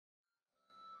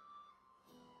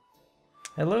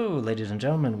Hello, ladies and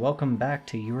gentlemen. Welcome back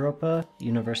to Europa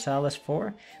Universalis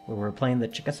 4, where we're playing the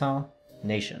Chickisaw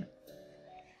Nation.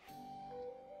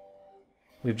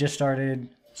 We've just started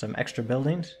some extra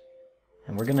buildings,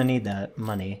 and we're going to need that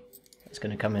money that's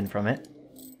going to come in from it.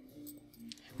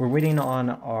 We're waiting on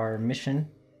our mission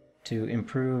to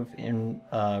improve in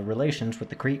relations with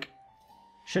the Creek.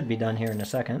 Should be done here in a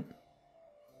second.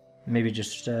 Maybe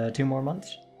just 2 more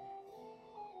months.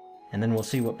 And then we'll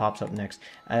see what pops up next.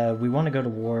 We want to go to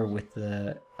war with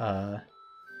the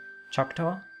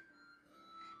Choctaw.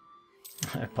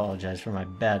 I apologize for my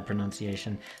bad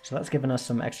pronunciation. So that's given us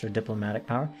some extra diplomatic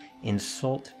power.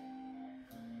 Insult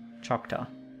Choctaw.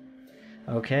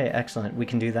 Okay, excellent. We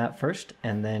can do that first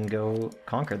and then go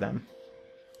conquer them.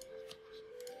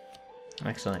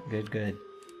 Excellent, good, good.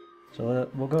 So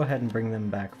we'll go ahead and bring them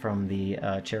back from the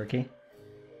Cherokee.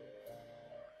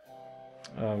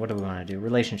 What do we want to do?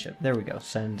 Relationship. There we go.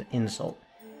 Send insult.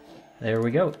 There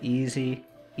we go. Easy,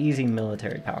 easy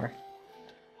military power.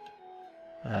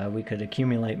 We could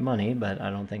accumulate money, but I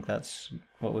don't think that's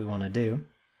what we want to do.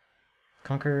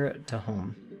 Conquer to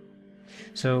home.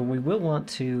 So we will want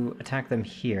to attack them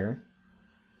here.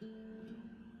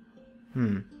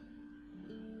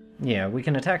 Yeah, we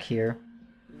can attack here.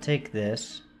 Take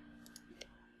this.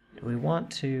 We want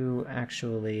to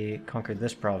actually conquer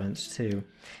this province too.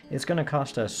 It's going to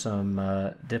cost us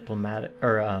some diplomatic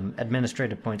or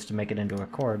administrative points to make it into a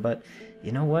core, but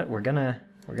you know what? We're gonna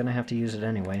have to use it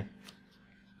anyway.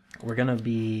 We're gonna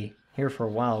be here for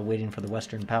a while waiting for the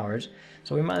Western powers,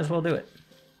 so we might as well do it.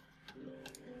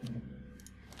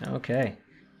 Okay.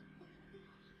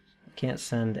 Can't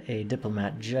send a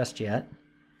diplomat just yet.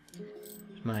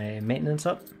 Is my maintenance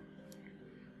up?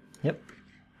 Yep.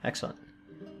 Excellent.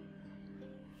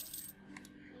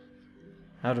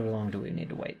 How long do we need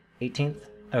to wait? 18th?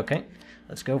 Okay,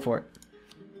 let's go for it.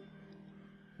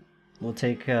 We'll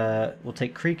take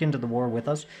Creek into the war with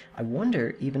us. I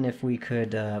wonder even if we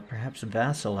could perhaps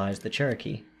vassalize the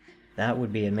Cherokee. That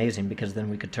would be amazing, because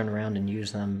then we could turn around and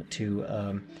use them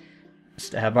to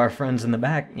stab our friends in the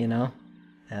back, you know,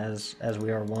 as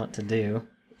we are wont to do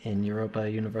in Europa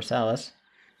Universalis.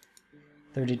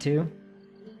 32?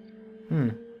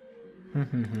 You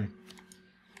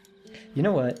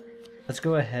know what? Let's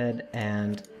go ahead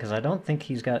and, because I don't think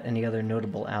he's got any other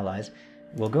notable allies,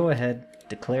 we'll go ahead,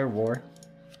 declare war.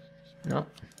 No,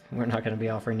 we're not going to be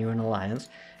offering you an alliance,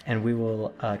 and we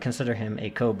will consider him a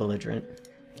co-belligerent.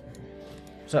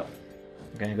 So,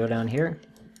 we're going to go down here,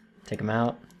 take him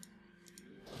out.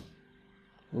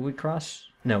 Will we cross?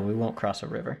 No, we won't cross a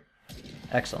river.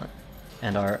 Excellent.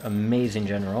 And our amazing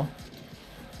general.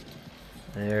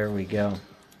 There we go.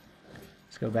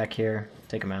 Let's go back here,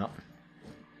 take him out.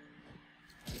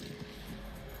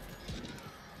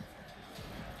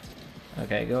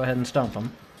 Okay, go ahead and stomp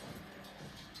them.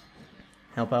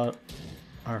 Help out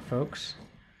our folks.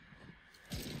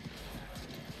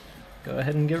 Go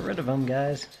ahead and get rid of them,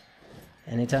 guys.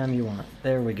 Anytime you want.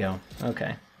 There we go.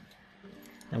 Okay.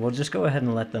 And we'll just go ahead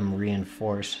and let them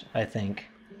reinforce, I think.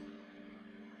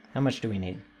 How much do we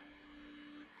need?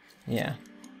 Yeah.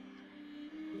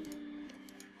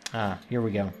 Ah, here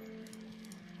we go.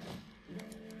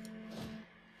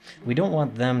 We don't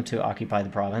want them to occupy the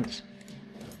province.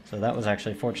 So that was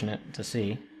actually fortunate to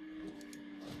see.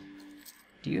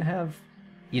 Do you have...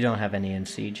 You don't have any in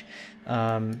siege.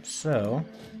 So,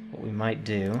 what we might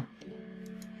do...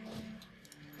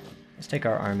 Let's take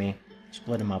our army,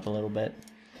 split them up a little bit.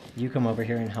 You come over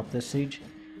here and help this siege.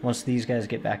 Once these guys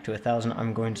get back to 1,000,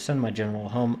 I'm going to send my general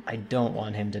home. I don't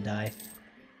want him to die.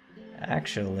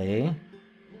 Actually...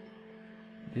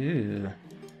 Ooh.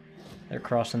 They're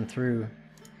crossing through.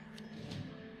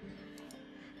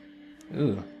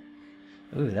 Ooh.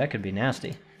 Ooh, that could be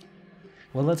nasty.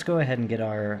 Well, let's go ahead and get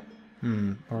our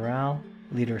morale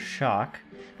leader shock.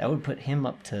 That would put him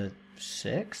up to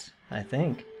 6, I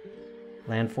think.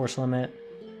 Land force limit.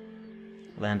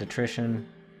 Land attrition.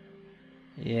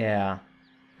 Yeah.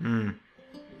 I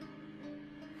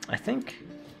think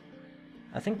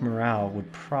morale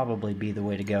would probably be the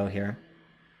way to go here.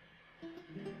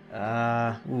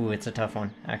 Ooh, it's a tough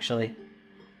one, actually.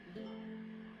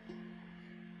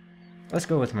 Let's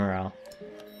go with morale.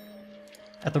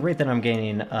 At the rate that I'm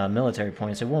gaining military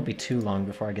points, it won't be too long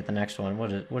before I get the next one.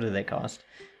 What do they cost?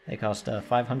 They cost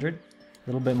 500? A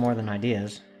little bit more than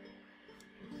ideas.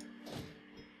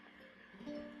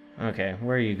 Okay,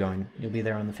 where are you going? You'll be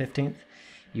there on the 15th?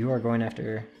 You are going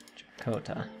after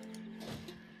Chakota.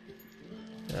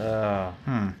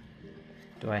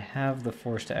 Do I have the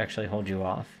force to actually hold you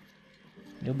off?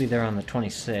 You'll be there on the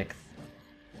 26th.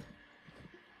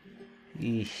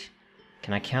 Eesh.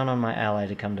 Can I count on my ally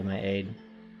to come to my aid?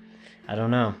 I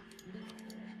don't know.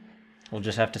 We'll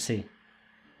just have to see.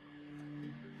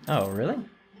 Oh, really?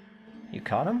 You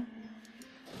caught him?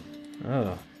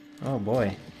 Oh. Oh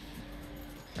boy.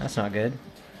 That's not good.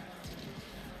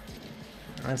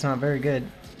 That's not very good.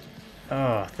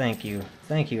 Oh, thank you.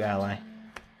 Thank you, ally.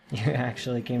 You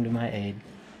actually came to my aid.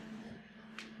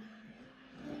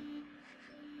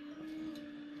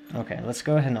 Okay, let's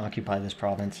go ahead and occupy this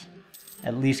province.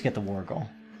 At least get the war goal.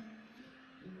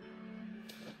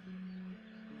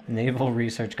 Naval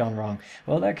research gone wrong.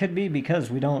 Well, that could be because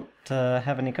we don't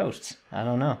have any coasts. I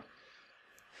don't know.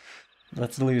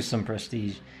 Let's lose some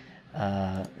prestige.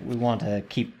 We want to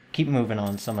keep moving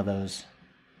on some of those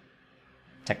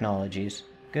technologies.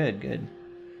 Good, good.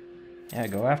 Yeah,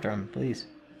 go after them, please.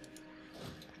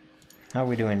 How are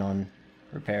we doing on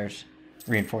repairs?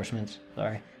 Reinforcements,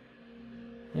 sorry.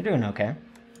 You're doing okay.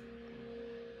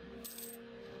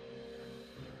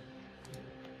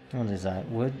 What is that?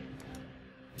 Wood?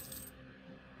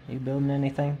 You building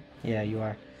anything? Yeah, you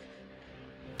are.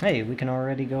 Hey, we can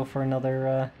already go for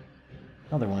another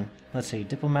one. Let's see.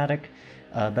 Diplomatic,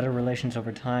 better relations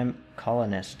over time,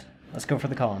 colonist. Let's go for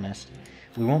the colonist.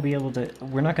 We won't be able to...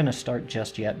 We're not going to start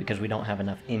just yet because we don't have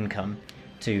enough income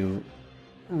to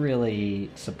really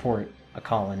support a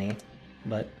colony.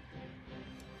 But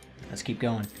let's keep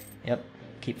going. Yep,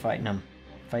 keep fighting them.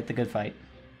 Fight the good fight.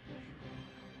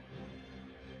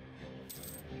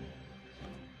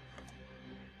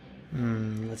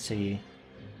 Let's see.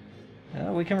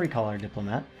 We can recall our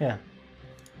diplomat, yeah.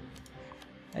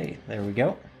 Hey, there we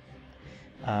go.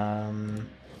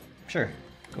 Sure.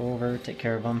 Go over, take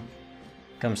care of them.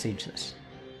 Come siege this.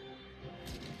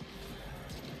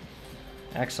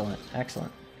 Excellent,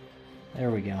 excellent.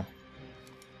 There we go.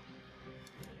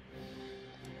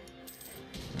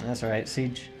 That's alright,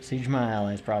 siege my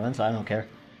allies' province, I don't care.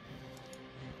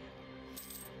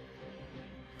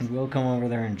 We'll come over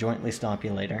there and jointly stomp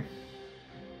you later.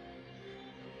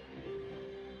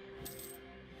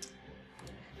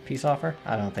 Peace offer?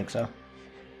 I don't think so.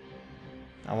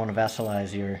 I want to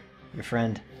vassalize your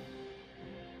friend.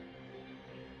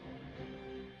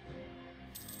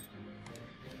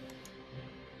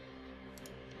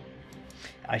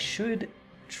 I should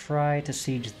try to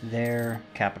siege their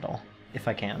capital, if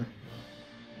I can.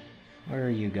 Where are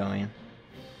you going?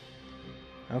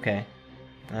 Okay,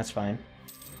 that's fine.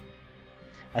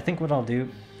 I think what I'll do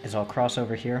is I'll cross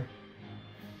over here.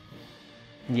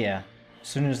 Yeah, as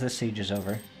soon as this siege is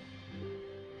over.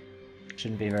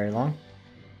 Shouldn't be very long.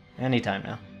 Anytime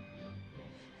now.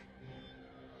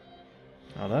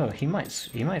 Although he might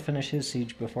finish his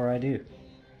siege before I do.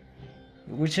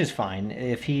 Which is fine.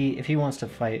 If he wants to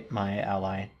fight my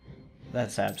ally,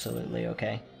 that's absolutely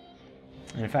okay.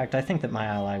 In fact, I think that my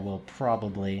ally will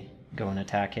probably go and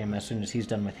attack him as soon as he's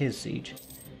done with his siege.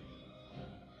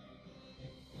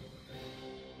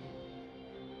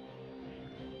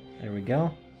 There we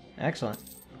go. Excellent.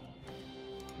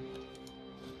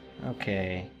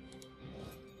 Okay.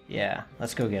 Yeah,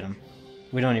 let's go get him.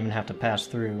 We don't even have to pass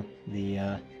through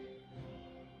the,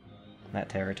 that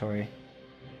territory.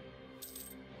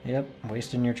 Yep,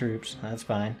 wasting your troops. That's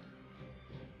fine.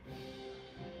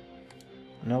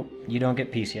 Nope, you don't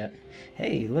get peace yet.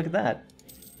 Hey, look at that.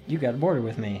 You got a border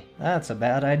with me. That's a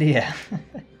bad idea.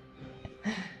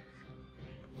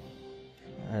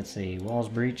 Let's see, walls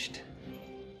breached.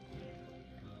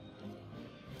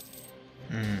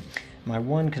 My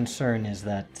one concern is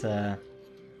that,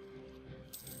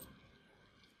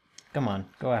 come on,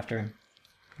 go after him.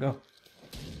 Go.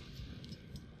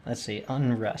 Let's see,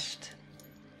 unrest.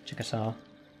 Chickisaw.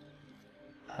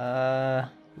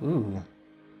 Ooh.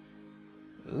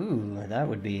 Ooh, that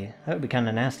would be kind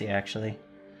of nasty, actually.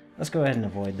 Let's go ahead and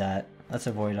avoid that. Let's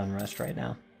avoid unrest right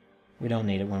now. We don't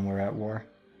need it when we're at war.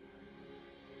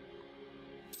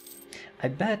 I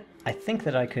think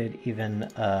that I could even,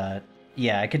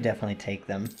 yeah, I could definitely take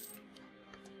them.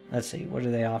 Let's see, what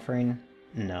are they offering?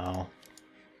 No.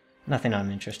 Nothing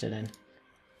I'm interested in.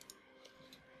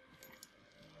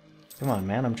 Come on,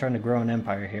 man, I'm trying to grow an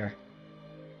empire here.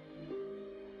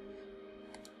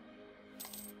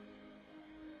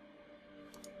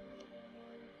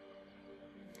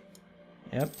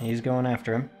 Yep, he's going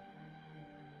after him.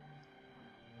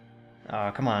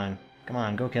 Oh, come on. Come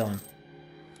on, go kill him.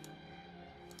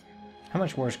 How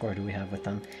much war score do we have with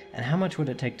them? And how much would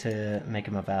it take to make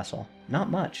him a vassal?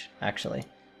 Not much, actually.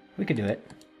 We could do it.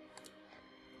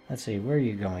 Let's see, where are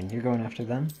you going? You're going after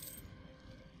them?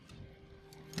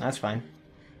 That's fine.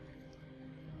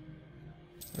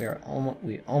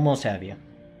 We almost have you.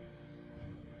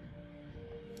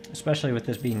 Especially with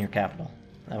this being your capital.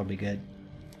 That'll be good.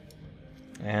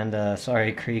 And,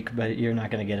 sorry, Creek, but you're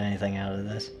not going to get anything out of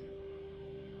this.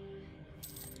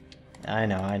 I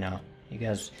know, I know. You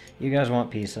guys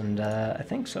want peace, and I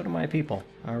think so do my people.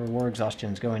 Our war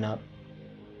exhaustion's going up.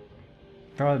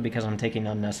 Probably because I'm taking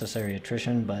unnecessary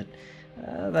attrition, but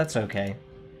that's okay.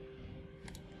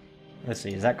 Let's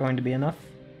see, is that going to be enough?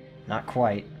 Not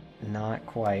quite. Not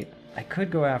quite. I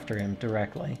could go after him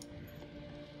directly.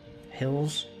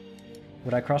 Hills?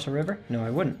 Would I cross a river? No, I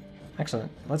wouldn't.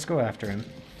 Excellent. Let's go after him.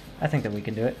 I think that we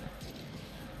can do it.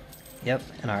 Yep,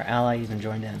 and our ally even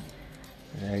joined in.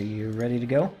 Are you ready to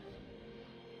go?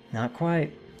 Not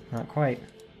quite. Not quite.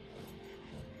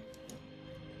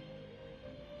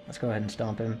 Let's go ahead and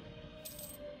stomp him.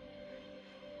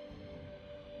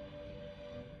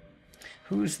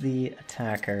 Who's the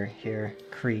attacker here?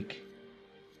 Creek.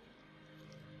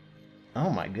 Oh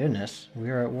my goodness. We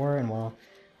are at war, and while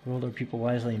we ruled our people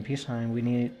wisely in peacetime, we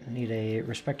need a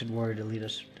respected warrior to lead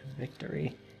us to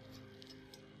victory.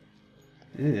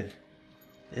 Ugh.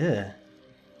 Ugh.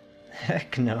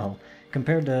 Heck no.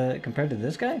 Compared to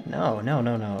this guy? No, no,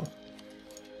 no, no.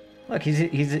 Look,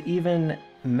 he's even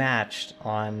matched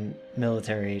on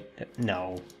military.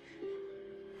 No.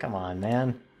 Come on,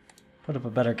 man. Put up a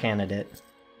better candidate.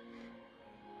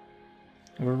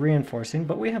 We're reinforcing,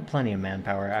 but we have plenty of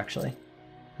manpower, actually.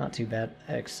 Not too bad,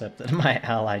 except that my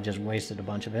ally just wasted a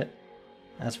bunch of it.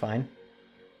 That's fine.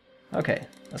 Okay,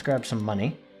 let's grab some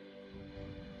money.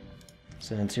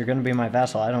 Since you're going to be my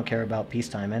vassal, I don't care about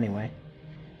peacetime anyway.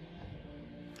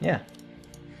 Yeah.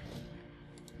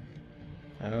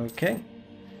 Okay.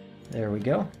 There we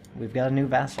go. We've got a new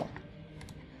vassal.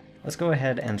 Let's go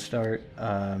ahead and start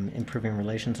improving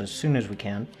relations as soon as we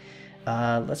can.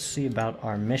 Let's see about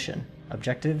our mission.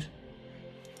 Objectives.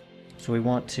 So we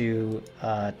want to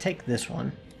take this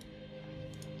one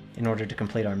in order to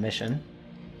complete our mission,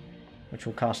 which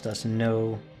will cost us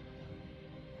no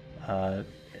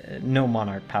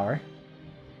monarch power.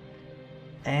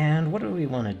 And what do we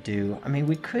want to do? I mean,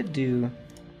 we could do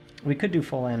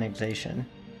full annexation.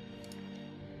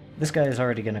 This guy is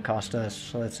already going to cost us,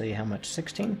 so let's see how much,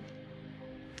 16?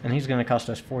 And he's going to cost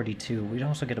us 42. We'd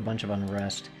also get a bunch of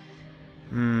unrest.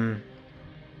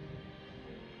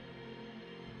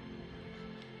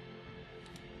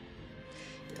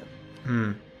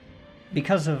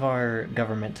 Because of our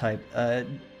government type,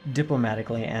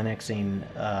 diplomatically annexing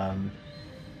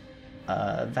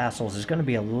vassals is going to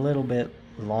be a little bit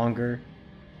longer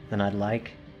than I'd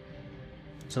like.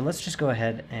 So let's just go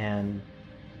ahead and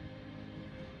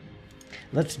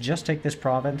let's just take this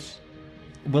province.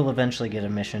 We'll eventually get a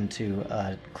mission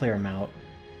to clear them out.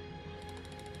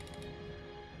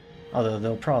 Although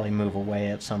they'll probably move away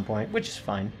at some point, which is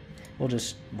fine. We'll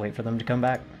just wait for them to come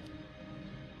back.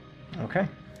 Okay.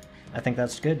 I think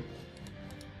that's good.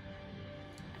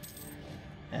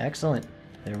 Excellent.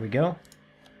 There we go.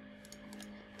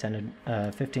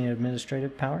 15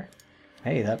 administrative power.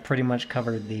 Hey, that pretty much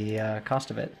covered the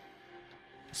cost of it.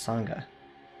 Sangha.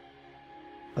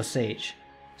 Osage.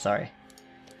 Sorry.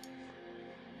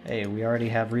 Hey, we already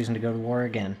have reason to go to war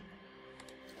again.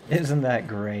 Isn't that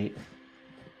great?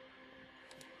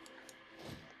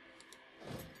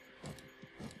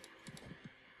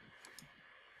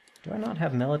 Do I not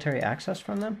have military access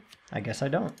from them? I guess I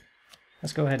don't.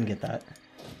 Let's go ahead and get that.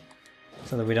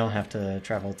 So that we don't have to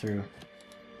travel through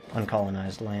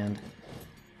uncolonized land.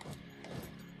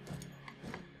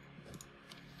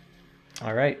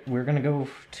 Alright, we're gonna go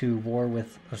to war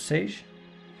with Osage.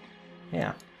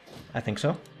 Yeah, I think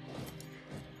so.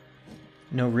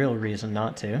 No real reason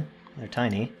not to. They're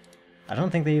tiny. I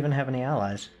don't think they even have any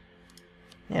allies.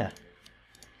 Yeah,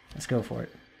 let's go for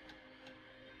it.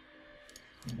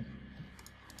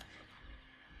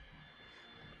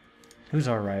 Who's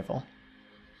our rival?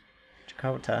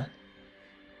 Chickisaw.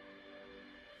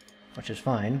 Which is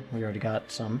fine. We already got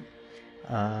some.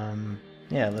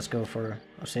 Yeah, let's go for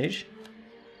Osage.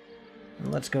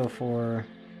 Let's go for...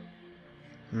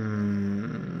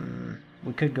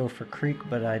 we could go for Creek,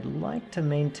 but I'd like to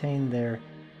maintain their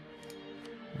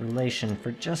relation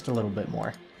for just a little bit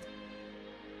more.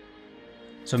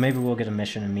 So maybe we'll get a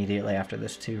mission immediately after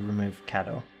this to remove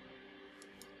Caddo.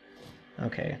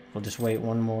 Okay, we'll just wait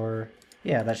one more...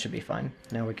 Yeah, that should be fine.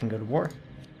 Now we can go to war.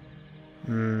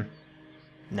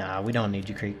 Nah, we don't need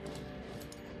you, Creek.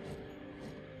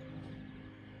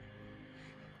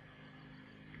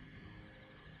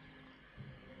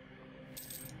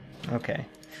 Okay,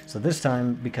 so this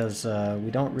time, because we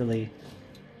don't really...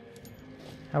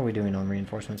 How are we doing on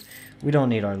reinforcements? We don't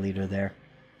need our leader there.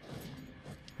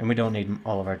 And we don't need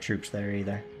all of our troops there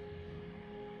either.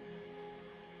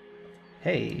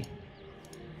 Hey.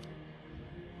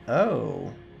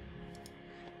 Oh.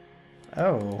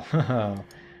 Oh.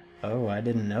 Oh, I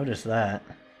didn't notice that.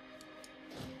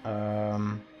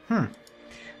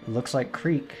 Looks like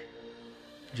Creek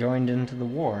joined into the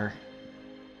war.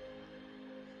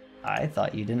 I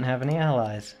thought you didn't have any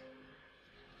allies.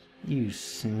 You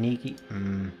sneaky...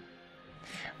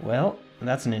 Well,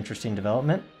 that's an interesting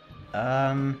development.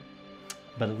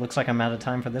 But it looks like I'm out of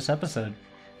time for this episode.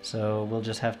 So we'll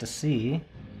just have to see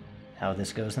how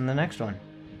this goes in the next one.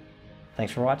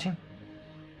 Thanks for watching,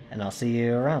 and I'll see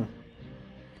you around.